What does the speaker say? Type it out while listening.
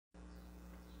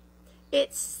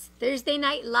It's Thursday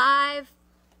Night Live.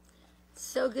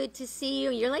 So good to see you.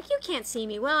 You're like, you can't see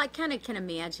me. Well, I kind of can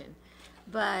imagine.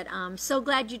 But I'm so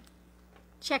glad you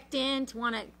checked in to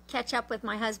want to catch up with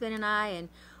my husband and I. And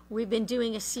we've been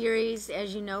doing a series,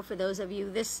 as you know, for those of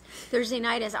you. This Thursday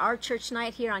night is our church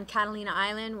night here on Catalina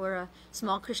Island. We're a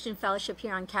small Christian fellowship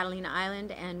here on Catalina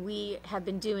Island. And we have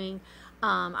been doing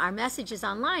our messages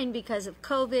online because of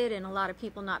COVID and a lot of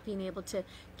people not being able to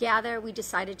gather. We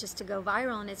decided just to go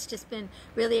viral, and it's just been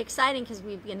really exciting because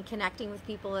we've been connecting with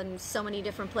people in so many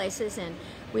different places, and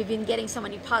we've been getting so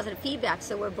many positive feedback.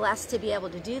 So we're blessed to be able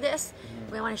to do this.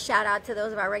 We want to shout out to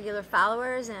those of our regular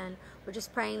followers, and we're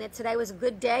just praying that today was a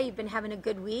good day. You've been having a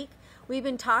good week. We've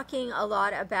been talking a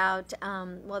lot about,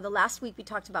 well, the last week we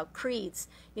talked about creeds.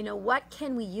 You know, what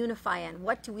can we unify in?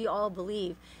 What do we all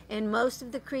believe? And most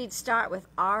of the creeds start with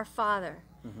our Father,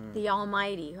 the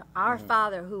Almighty, our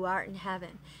Father who art in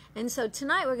heaven. And so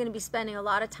tonight we're going to be spending a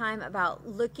lot of time about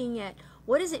looking at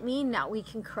what does it mean that we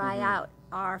can cry out,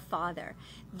 our Father.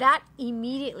 That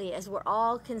immediately, as we're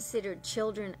all considered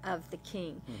children of the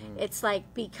King, it's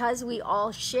like because we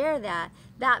all share that,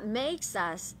 that makes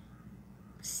us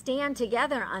stand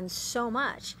together on so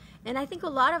much. And I think a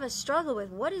lot of us struggle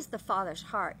with what is the Father's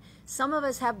heart. Some of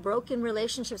us have broken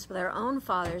relationships with our own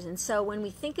fathers, and so when we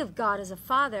think of God as a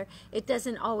father, it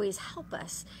doesn't always help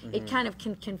us. It kind of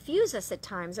can confuse us at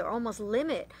times or almost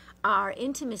limit our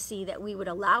intimacy that we would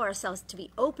allow ourselves to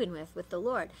be open with the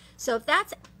Lord. So if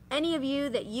that's any of you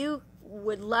that you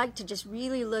would like to just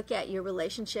really look at your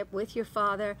relationship with your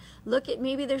father, look at,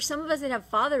 maybe there's some of us that have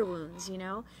father wounds, you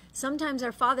know. Sometimes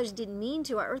our fathers didn't mean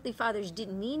to, our earthly fathers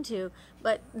didn't mean to,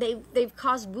 but they've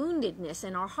caused woundedness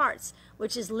in our hearts,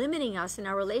 which is limiting us in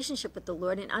our relationship with the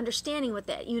Lord and understanding what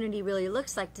that unity really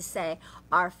looks like to say,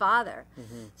 our Father.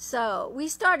 So we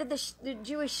started the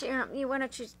Jewish, why don't you want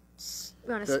to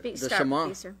speak, start, Shema.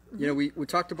 please, sir? You know, we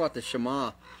talked about the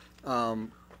Shema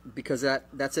because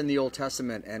that's in the Old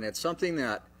Testament, and it's something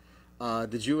that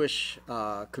the Jewish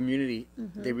community,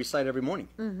 they recite every morning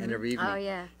and every evening. Oh,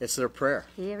 yeah. It's their prayer.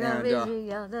 Hear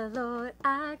And, the Lord,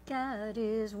 our God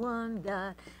is one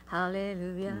God.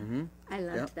 Hallelujah. I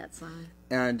loved that song.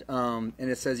 and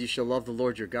it says, you shall love the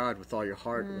Lord your God with all your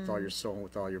heart, with all your soul, and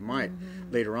with all your might.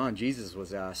 Later on, Jesus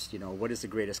was asked, you know, what is the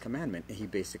greatest commandment? And he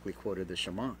basically quoted the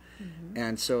Shema.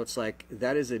 And so it's like,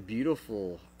 that is a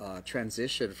beautiful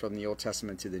transition from the Old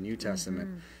Testament to the New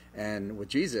Testament. And with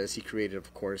Jesus, he created,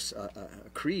 of course, a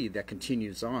creed that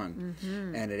continues on,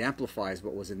 and it amplifies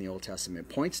what was in the Old Testament,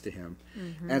 points to him.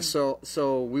 And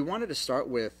so we wanted to start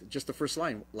with just the first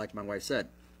line, like my wife said,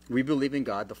 we believe in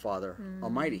God the Father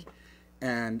Almighty.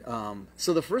 And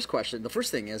so the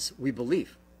first thing is, we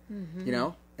believe, you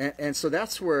know? And so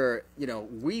that's where, you know,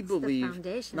 we believe. The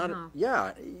foundation, not,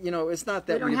 yeah, you know, it's not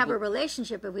that we don't have a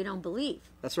relationship if we don't believe.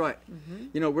 That's right.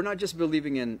 You know, we're not just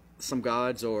believing in some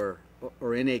gods or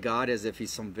in a God as if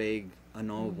he's some vague,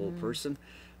 unknowable person,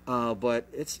 but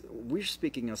we're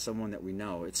speaking of someone that we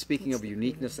know. It's speaking of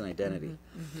uniqueness and identity,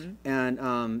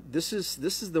 and this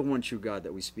is the one true God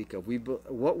that we speak of.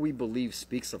 What we believe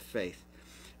speaks of faith,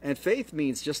 and faith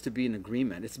means just to be in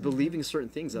agreement. It's believing certain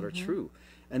things that are true,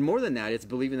 and more than that, it's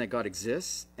believing that God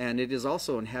exists, and it is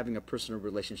also in having a personal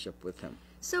relationship with him.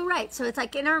 So right, so it's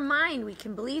like in our mind we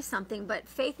can believe something, but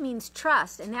faith means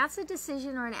trust, and that's a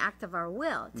decision or an act of our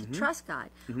will to trust God.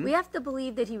 We have to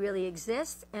believe that he really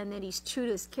exists and that he's true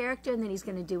to his character and that he's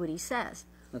going to do what he says.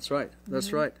 That's right.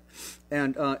 That's right.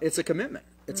 And it's a commitment.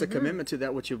 It's a commitment to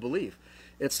that which you believe.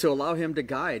 It's to allow him to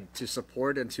guide, to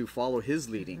support, and to follow his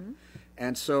leading.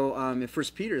 And so in 1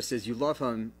 Peter it says, you love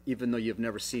him even though you've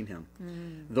never seen him.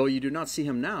 Though you do not see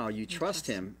him now, you trust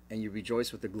him, and you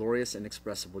rejoice with a glorious and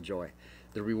inexpressible joy.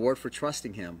 The reward for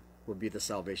trusting him will be the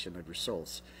salvation of your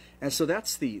souls. And so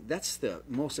that's the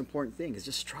most important thing, is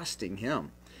just trusting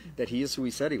him, that he is who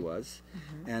he said he was,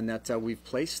 and that we've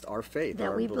placed our faith,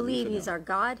 That our we belief believe in he's him. our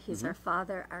God, he's our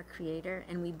Father, our Creator,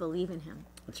 and we believe in him.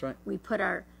 That's right. We put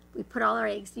all our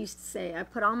eggs, used to say, I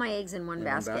put all my eggs in one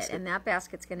basket, and that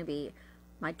basket's going to be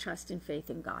my trust and faith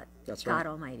in God. That's God right.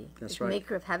 Almighty. That's the right.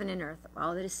 maker of heaven and earth,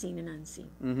 all that is seen and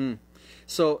unseen.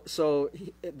 So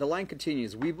the line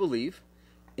continues, we believe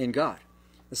in God.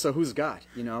 So who's God?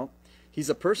 You know, he's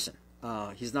a person.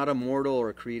 He's not a mortal or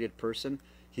a created person.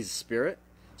 He's a spirit.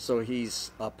 So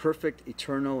he's a perfect,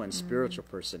 eternal, and spiritual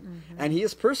person. And he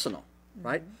is personal,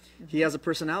 right? He has a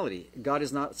personality. God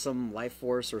is not some life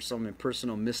force or some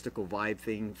impersonal, mystical vibe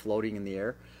thing floating in the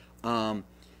air.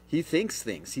 He thinks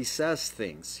things. He says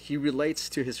things. He relates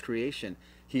to his creation.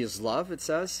 He is love, it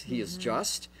says. He is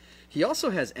just. He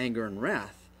also has anger and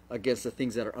wrath against the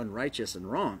things that are unrighteous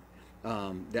and wrong.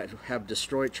 that have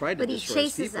tried to But he destroy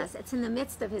his chases people. us. It's in the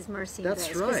midst of his mercy That's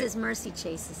and grace. Because right. his mercy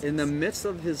chases us. In the midst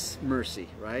of his mercy,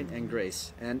 right, and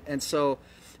grace. And so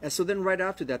then right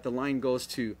after that, the line goes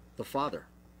to the Father.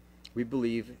 We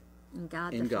believe in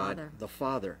God, in the God, Father. the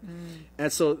Father.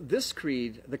 And so this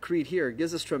creed, the creed here,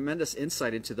 gives us tremendous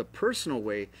insight into the personal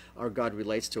way our God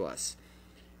relates to us.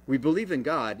 We believe in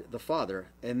God, the Father,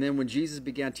 and then when Jesus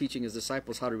began teaching his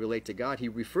disciples how to relate to God, he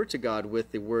referred to God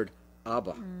with the word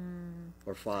Abba,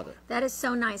 or Father. That is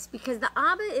so nice, because the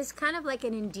Abba is kind of like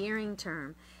an endearing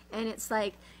term. And it's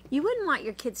like, you wouldn't want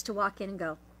your kids to walk in and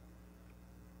go,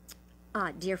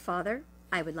 dear Father,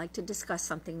 I would like to discuss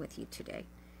something with you today.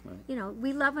 Right. You know,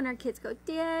 we love when our kids go,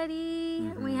 Daddy,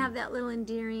 and we have that little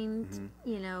endearing,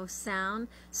 sound.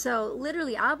 So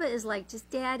literally, Abba is like just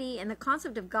Daddy, and the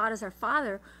concept of God as our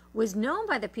Father was known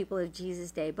by the people of Jesus'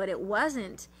 day, but it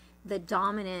wasn't the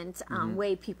dominant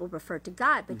way people referred to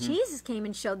God. But Jesus came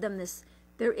and showed them this.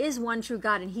 There is one true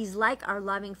God, and he's like our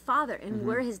loving Father, and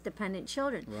we're his dependent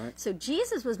children. Right. So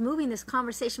Jesus was moving this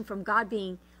conversation from God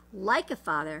being like a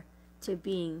father to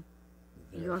being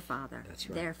your Father, That's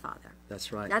right. their Father.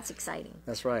 That's right. That's exciting.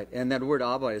 That's right. And that word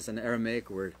Abba is an Aramaic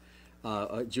word.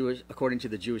 According to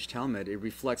the Jewish Talmud, it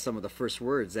reflects some of the first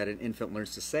words that an infant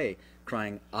learns to say,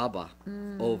 crying Abba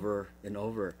over and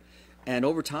over. And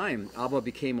over time, Abba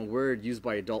became a word used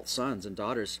by adult sons and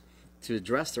daughters to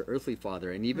address their earthly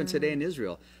father. And even today in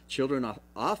Israel, children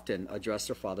often address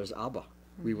their fathers Abba.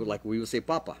 We would say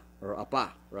Papa or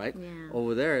Appa, right? Yeah.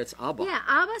 Over there, it's Abba. Yeah,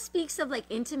 Abba speaks of like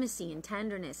intimacy and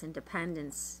tenderness and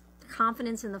dependence,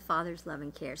 confidence in the Father's love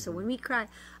and care. So when we cry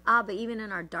Abba, even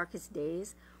in our darkest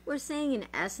days, we're saying in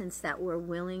essence that we're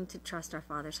willing to trust our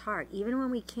Father's heart, even when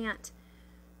we can't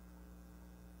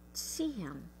see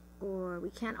him or we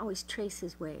can't always trace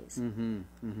his ways.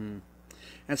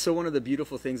 And so one of the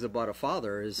beautiful things about a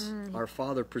father is our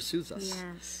Father pursues us.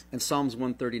 Yes. In Psalms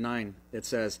 139, it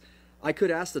says, I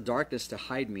could ask the darkness to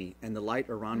hide me and the light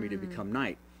around me to become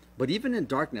night. But even in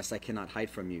darkness, I cannot hide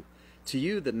from you. To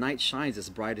you, the night shines as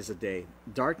bright as the day.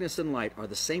 Darkness and light are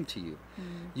the same to you.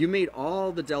 You made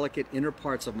all the delicate inner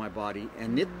parts of my body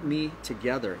and knit me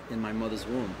together in my mother's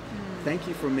womb. Thank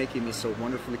you for making me so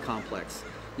wonderfully complex.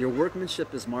 Your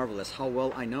workmanship is marvelous. How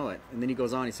well I know it. And then he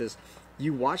goes on, he says,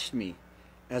 you watched me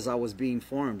as I was being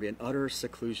formed in utter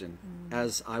seclusion,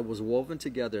 as I was woven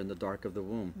together in the dark of the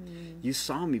womb. You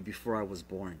saw me before I was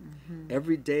born.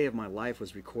 Every day of my life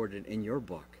was recorded in your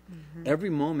book. Every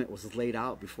moment was laid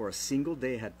out before a single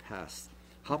day had passed.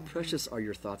 How precious are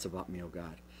your thoughts about me, O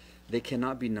God. They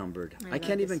cannot be numbered. I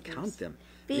can't even count them.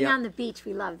 Being on the beach,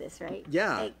 we love this, right?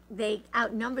 Yeah. They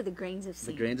outnumber the grains of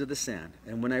sand. The grains of the sand.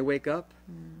 And when I wake up,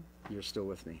 you're still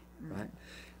with me, right?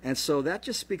 And so that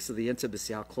just speaks of the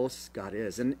intimacy, how close God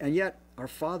is. And yet, our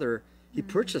Father, he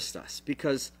purchased us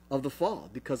because of the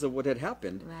fall, because of what had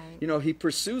happened. Right. You know, he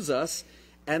pursues us,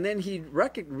 and then he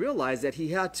realized that he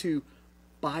had to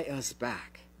buy us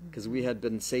back because we had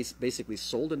been basically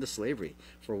sold into slavery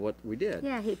for what we did.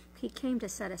 Yeah, he came to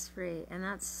set us free, and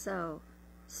that's so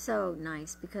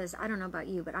nice, because I don't know about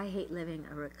you, but I hate living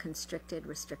a constricted,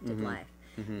 restricted life.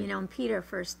 You know, in Peter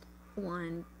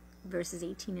 1, verses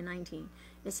 18 and 19,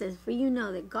 it says, for you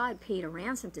know that God paid a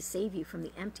ransom to save you from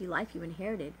the empty life you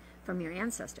inherited from your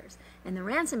ancestors. And the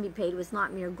ransom he paid was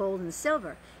not mere gold and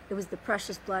silver. It was the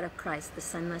precious blood of Christ, the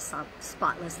sinless,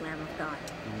 spotless Lamb of God.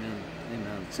 Amen.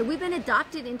 Amen. So we've been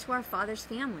adopted into our Father's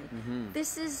family.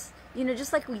 This is, you know,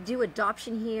 just like we do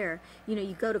adoption here, you know,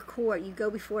 you go to court, you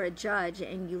go before a judge,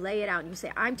 and you lay it out, and you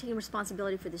say, I'm taking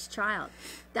responsibility for this child.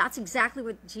 That's exactly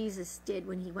what Jesus did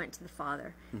when he went to the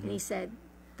Father. And he said,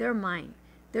 they're mine.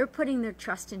 They're putting their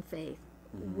trust and faith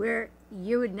where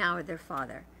you would now are their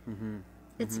Father.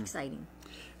 It's exciting.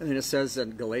 And then it says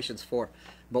in Galatians 4,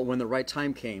 but when the right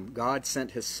time came, God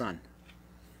sent his Son,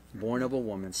 born of a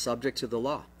woman, subject to the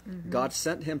law. God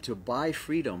sent him to buy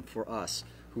freedom for us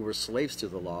who were slaves to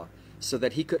the law, so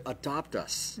that he could adopt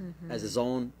us as his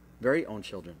own, very own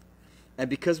children. And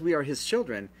because we are his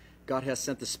children, God has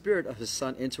sent the Spirit of his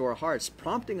Son into our hearts,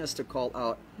 prompting us to call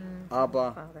out,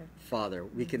 Abba, Father.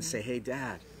 We can say, hey,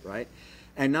 Dad, right?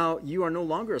 And now you are no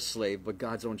longer a slave, but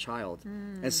God's own child.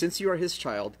 And since you are his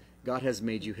child, God has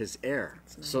made you his heir.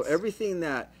 Nice. So everything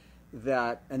that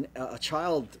a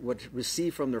child would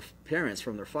receive from their parents,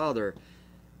 from their father,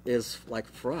 is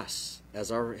like for us, as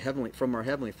from our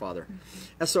Heavenly Father.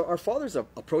 And so our Father's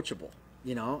approachable.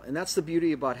 You know, and that's the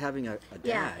beauty about having a dad.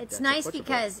 Yeah, it's nice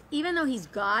because even though he's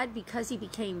God, because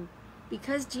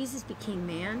Jesus became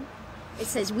man, it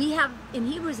says we have, in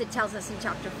Hebrews it tells us in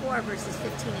chapter 4, verses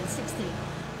 15 and 16,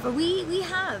 for we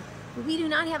have We do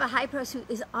not have a high priest who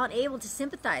is unable to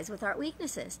sympathize with our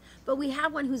weaknesses, but we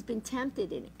have one who's been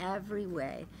tempted in every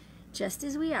way, just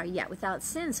as we are, yet without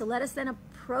sin. So let us then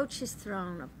approach his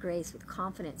throne of grace with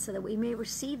confidence, so that we may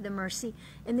receive the mercy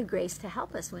and the grace to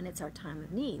help us when it's our time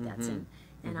of need. That's in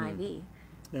NIV.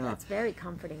 Yeah. That's very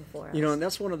comforting for us. You know, and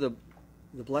that's one of the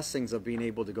blessings of being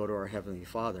able to go to our Heavenly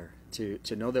Father, to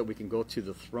know that we can go to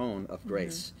the throne of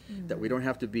grace, that we don't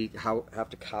have to have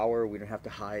to cower, we don't have to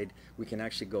hide, we can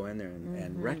actually go in there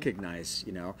and recognize,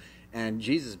 you know. And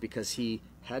Jesus, because he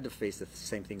had to face the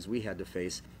same things we had to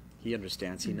face, he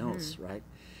understands, he knows, right?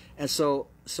 And so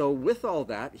with all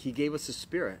that, he gave us a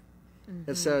spirit.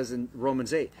 It says in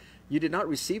Romans 8, you did not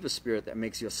receive a spirit that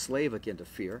makes you a slave again to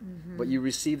fear, but you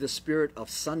received the spirit of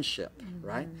sonship,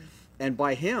 right? And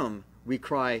by him, we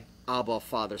cry, Abba,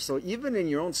 Father. So even in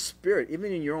your own spirit,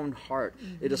 even in your own heart,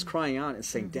 it is crying out and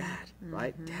saying, Dad,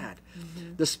 right? Dad.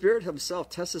 The Spirit himself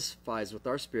testifies with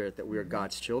our spirit that we are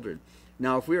God's children.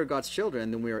 Now, if we are God's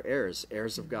children, then we are heirs,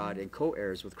 heirs of God and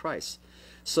co-heirs with Christ.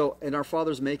 So, and our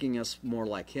Father's making us more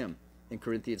like him. In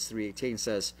Corinthians 3:18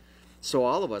 says, so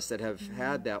all of us that have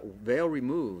had that veil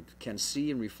removed can see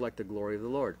and reflect the glory of the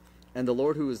Lord. And the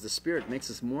Lord, who is the Spirit,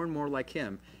 makes us more and more like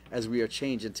him as we are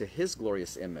changed into his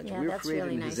glorious image. Yeah, we are that's created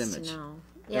really in nice his image. to know.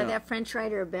 Yeah, that French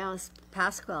writer Blaise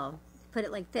Pascal put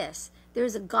it like this: there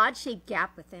is a God-shaped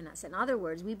gap within us. In other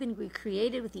words, we've been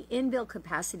recreated with the inbuilt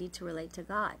capacity to relate to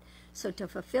God. So to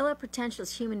fulfill our potential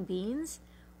as human beings,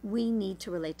 we need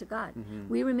to relate to God.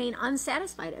 We remain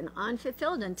unsatisfied and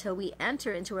unfulfilled until we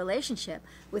enter into a relationship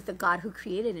with the God who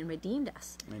created and redeemed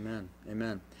us. Amen.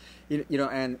 Amen. You know,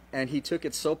 and he took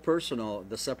it so personal,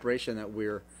 the separation that we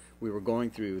were going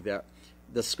through, that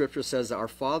the scripture says that our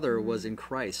Father was in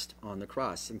Christ on the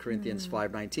cross. In Corinthians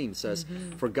 5:19 says,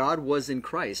 for God was in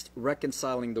Christ,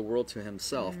 reconciling the world to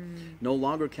himself, no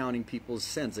longer counting people's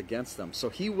sins against them. So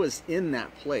he was in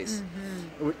that place.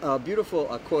 A beautiful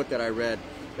quote that I read,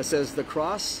 it says, the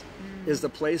cross is the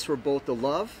place where both the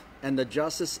love and the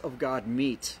justice of God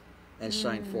meet and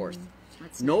shine forth.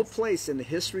 That's No nice. place in the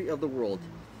history of the world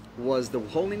was the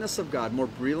holiness of God more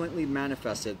brilliantly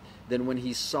manifested than when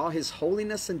he saw his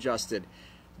holiness and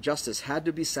justice had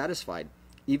to be satisfied,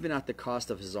 even at the cost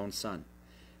of his own son.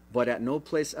 But at no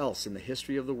place else in the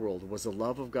history of the world was the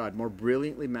love of God more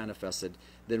brilliantly manifested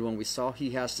than when we saw he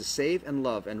has to save and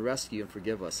love and rescue and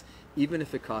forgive us, even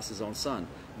if it costs his own son.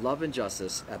 Love and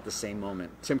justice at the same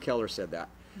moment. Tim Keller said that.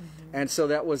 And so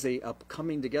that was a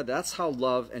coming together. That's how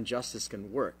love and justice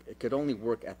can work. It could only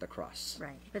work at the cross.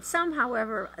 Right. But some,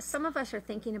 however, some of us are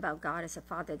thinking about God as a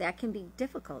father. That can be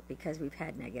difficult because we've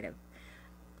had negative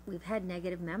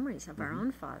memories of our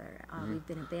own father. We've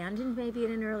been abandoned maybe at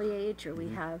an early age, or we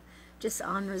have just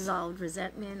unresolved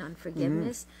resentment,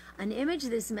 unforgiveness. An image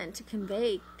that is meant to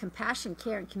convey compassion,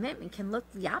 care, and commitment can look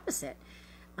the opposite.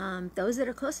 Those that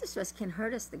are closest to us can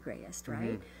hurt us the greatest,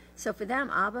 right? So for them,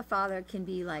 Abba, Father, can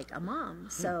be like a mom.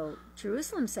 So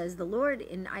Jerusalem says, the Lord,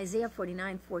 in Isaiah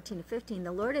 49:14-15,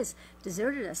 the Lord has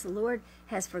deserted us. The Lord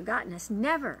has forgotten us.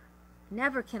 Never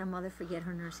can a mother forget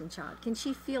her nursing child. Can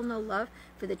she feel no love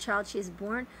for the child she has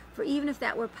born? For even if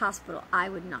that were possible, I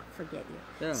would not forget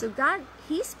you. Yeah. So God,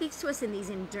 he speaks to us in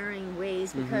these enduring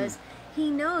ways because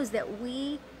he knows that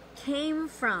we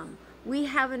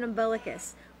have an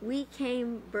umbilicus. We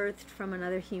came birthed from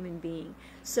another human being.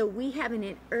 So we have an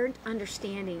inherent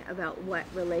understanding about what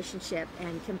relationship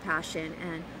and compassion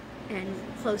and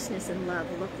closeness and love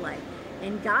look like.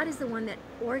 And God is the one that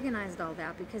organized all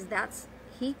that, because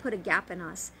he put a gap in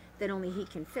us that only he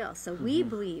can fill. So we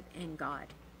believe in God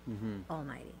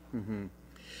Almighty.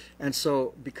 And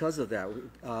so because of that,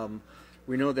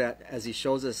 we know that as he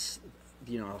shows us,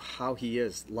 how he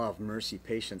is, love, mercy,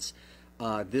 patience,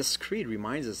 this creed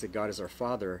reminds us that God is our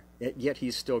Father, yet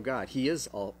he's still God. He is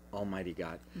Almighty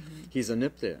God. He's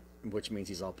omnipotent, which means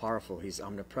he's all-powerful. He's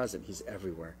omnipresent. He's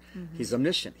everywhere. He's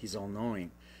omniscient. He's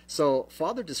all-knowing. So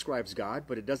Father describes God,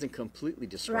 but it doesn't completely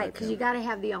describe him. Right, because you got to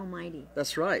have the Almighty.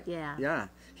 That's right. Yeah. Yeah.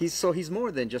 He's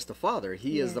more than just a Father.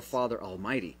 He is the Father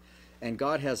Almighty. And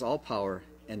God has all power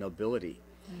and ability.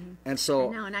 And so...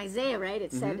 Now in Isaiah, right,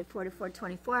 it said at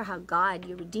 44:24 how God,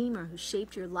 your Redeemer, who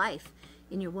shaped your life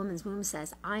in your woman's womb,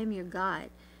 says, I am your God.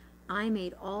 I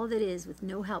made all that is with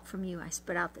no help from you. I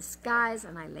spread out the skies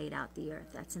and I laid out the earth.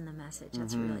 That's in the Message.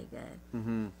 That's really good.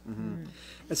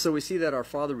 And so we see that our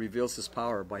Father reveals his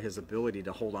power by his ability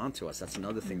to hold on to us. That's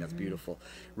another thing that's beautiful.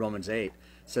 Romans 8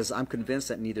 says, I'm convinced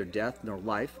that neither death nor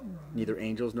life, neither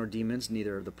angels nor demons,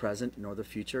 neither the present nor the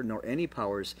future, nor any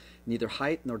powers, neither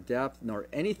height nor depth, nor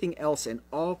anything else in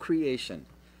all creation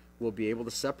will be able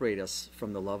to separate us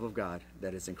from the love of God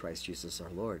that is in Christ Jesus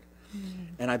our Lord.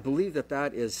 And I believe that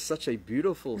that is such a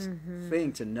beautiful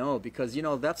thing to know, because, you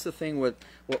know, that's the thing with,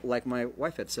 like my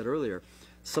wife had said earlier,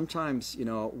 sometimes, you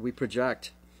know, we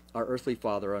project our earthly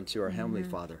father onto our heavenly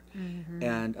father.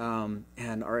 And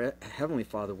our heavenly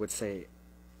father would say,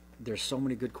 there's so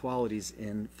many good qualities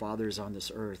in fathers on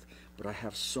this earth, but I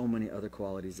have so many other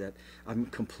qualities that I'm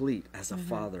complete as a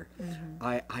father.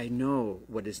 I know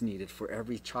what is needed for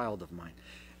every child of mine.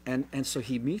 And so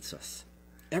he meets us.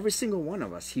 Every single one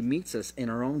of us, he meets us in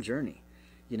our own journey,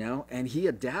 you know, and he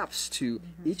adapts to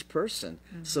each person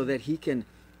so that he can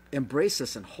embrace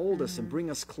us and hold us and bring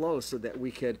us close, so that we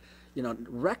could, you know,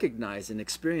 recognize and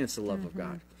experience the love of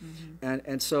God.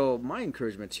 And so my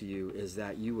encouragement to you is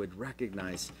that you would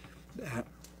recognize that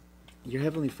your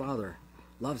Heavenly Father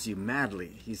loves you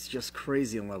madly. He's just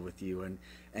crazy in love with you,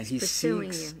 and he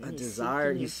seeks a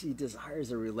desire. He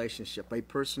desires a relationship, a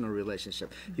personal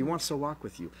relationship. He wants to walk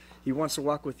with you. He wants to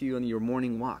walk with you in your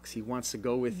morning walks. He wants to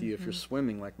go with you if you're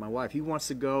swimming, like my wife. He wants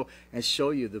to go and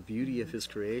show you the beauty of his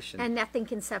creation. And nothing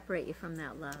can separate you from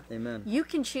that love. Amen. You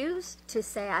can choose to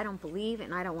say, I don't believe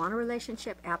and I don't want a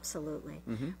relationship. Absolutely.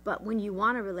 But when you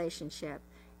want a relationship,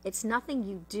 it's nothing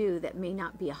you do that may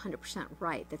not be 100%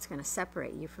 right that's going to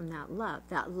separate you from that love.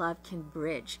 That love can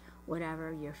bridge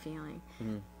whatever you're feeling.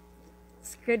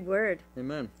 It's a good word.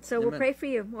 Amen. So we'll pray for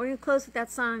you. We're going to close with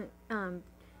that song,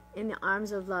 In the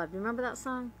Arms of Love. Do you remember that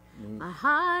song? My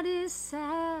heart is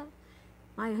sad.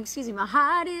 My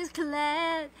heart is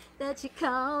glad that you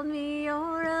called me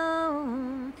your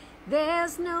own.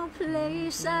 There's no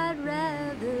place I'd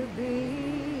rather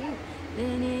be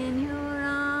than in your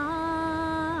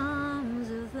arms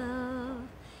of love.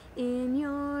 In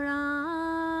your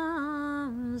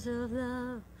arms of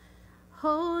love.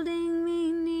 Holding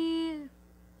me near,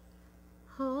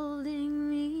 holding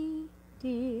me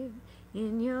dear,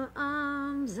 in your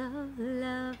arms of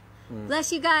love.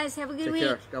 Bless you guys. Have a good week. Take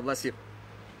care. God bless you.